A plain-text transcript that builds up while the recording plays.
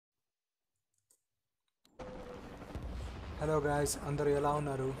Hello guys, అందరూ ఎలా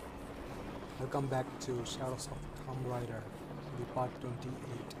ఉన్నారు? Welcome back to shadows of Tom rider ఇది పార్ట్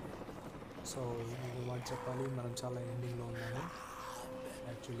 28. సో మీకు మాట చెప్పాలి, మనం చాలా ఎండింగ్లో ఉన్నాము.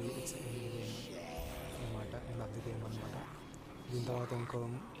 యాక్చువల్లీ ఇట్స్ ఎండ్ గేమ్ అనమాట, ఎండ్ ఆఫ్ ది గేమ్ అనమాట. దీని తర్వాత ఇంకో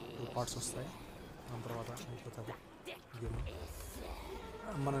 2 పార్ట్స్ వస్తాయి, దాని తర్వాత అయిపోతుంది గేమ్.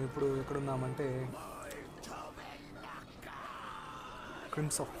 మనం ఇప్పుడు ఎక్కడున్నామంటే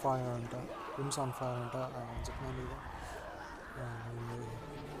క్రిమ్స్ ఆఫ్ ఫైర్ అంట, క్రిమ్స్ ఆన్ ఫైర్ అంట చెప్పినాను లేదా?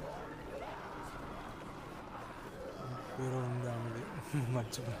 పేరు ఉంది ఆమెది,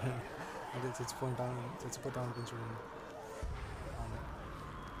 మర్చిపోయాను. అదే చచ్చిపోతా అనిపించుకుంది ఆమె.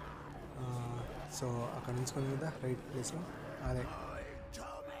 సో అక్కడ నిల్చుకొని కదా రైట్ ప్లేస్లో, అదే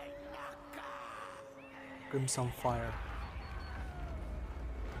క్రిమ్సన్ ఫైర్.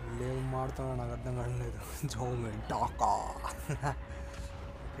 లేదు మాడుతున్నా, నాకు అర్థం కావట్లేదు. జోమెన్ టాకా.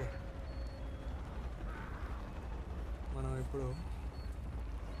 ఓకే, మనం ఇప్పుడు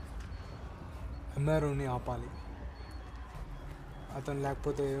ఎమ్ఆర్ఓని ఆపాలి. అతను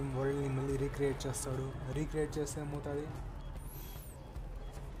లేకపోతే వరల్డ్ని మళ్ళీ రీక్రియేట్ చేస్తాడు. రీక్రియేట్ చేస్తే ఏమవుతుంది,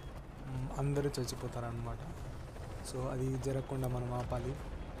 అందరూ చచ్చిపోతారనమాట. సో అది జరగకుండా మనం ఆపాలి.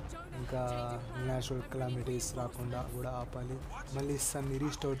 ఇంకా న్యాచురల్ క్లామిటీస్ రాకుండా కూడా ఆపాలి. మళ్ళీ సన్ని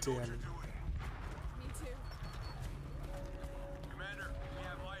రీస్టోర్ చేయాలి.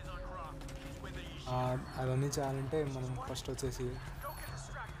 అవన్నీ చేయాలంటే మనం ఫస్ట్ వచ్చేసి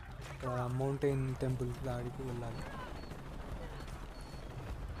ఇక్కడ మౌంటైన్ టెంపుల్ దాడికి వెళ్ళాలి.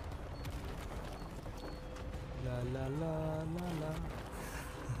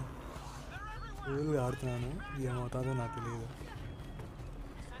 ఫుల్గా ఆడుతున్నాను, ఏమవుతుందో నాకు తెలియదు.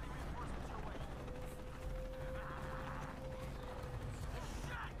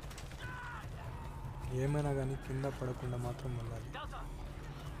 ఏమైనా కానీ కింద పడకుండా మాత్రం వెళ్ళాలి.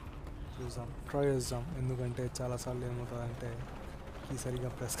 చూద్దాం, ట్రై చేద్దాం. ఎందుకంటే చాలాసార్లు ఏమవుతుందంటే ఈ సరిగా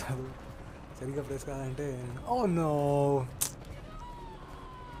ప్రెస్ కాదంటే ఓ నో,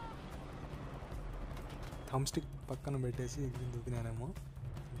 థమ్ స్టిక్ పక్కన పెట్టేసి దూకినానేమో,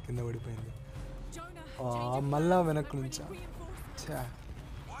 కింద పడిపోయింది. మళ్ళా వెనక్కి నుంచా.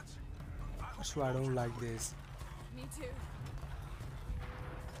 I don't like this.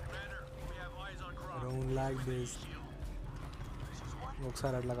 I don't like this.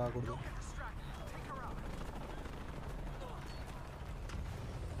 ఒకసారి అట్లా కాకూడదు.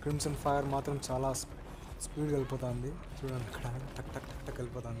 క్రిమ్సన్ ఫైర్ మాత్రం చాలా స్పీడ్గా వెళ్ళిపోతుంది. చూడండి, అక్కడ టక్ టక్ టక్ టక్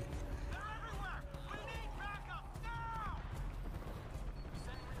వెళ్ళిపోతుంది.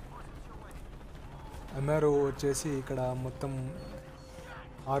 ఎమ్ఆర్ఓ వచ్చేసి ఇక్కడ మొత్తం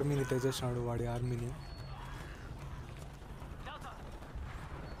ఆర్మీని తెచ్చేసినాడు, వాడి ఆర్మీని.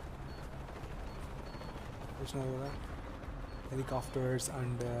 చూసినారు కదా, హెలికాప్టర్స్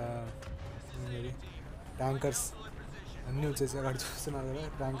అండ్ ట్యాంకర్స్ అన్నీ వచ్చేసి అక్కడ చూస్తున్నారు కదా,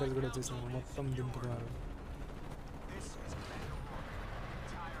 ట్యాంకర్స్ కూడా వచ్చేసినారు, మొత్తం దింపుతున్నారు.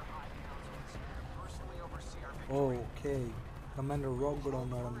 ఓకే, కమాండర్ రాక్ కూడా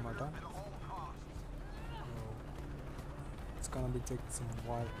ఉన్నాడు అనమాట. It's gonna be taking some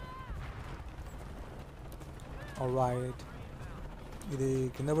while. Alright, ఇది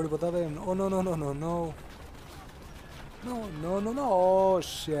కింద పడిపోతుందా? Oh no no no no no no no no no. Oh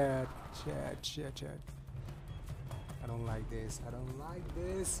shit. I don't like this.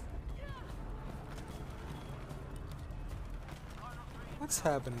 What's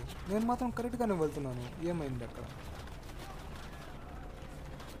happening? నేను మాత్రం కరెక్ట్గానే వెళ్తున్నాను, ఏమైంది అక్కడ?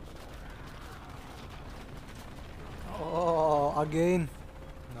 Oh, again.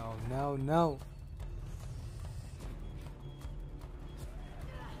 No.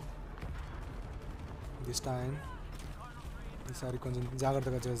 This time ఈసారి కొంచెం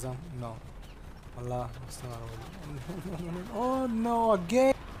జాగ్రత్తగా చేద్దాం. నో, మళ్ళా వస్తున్నారు. Oh no,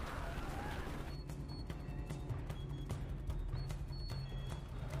 again.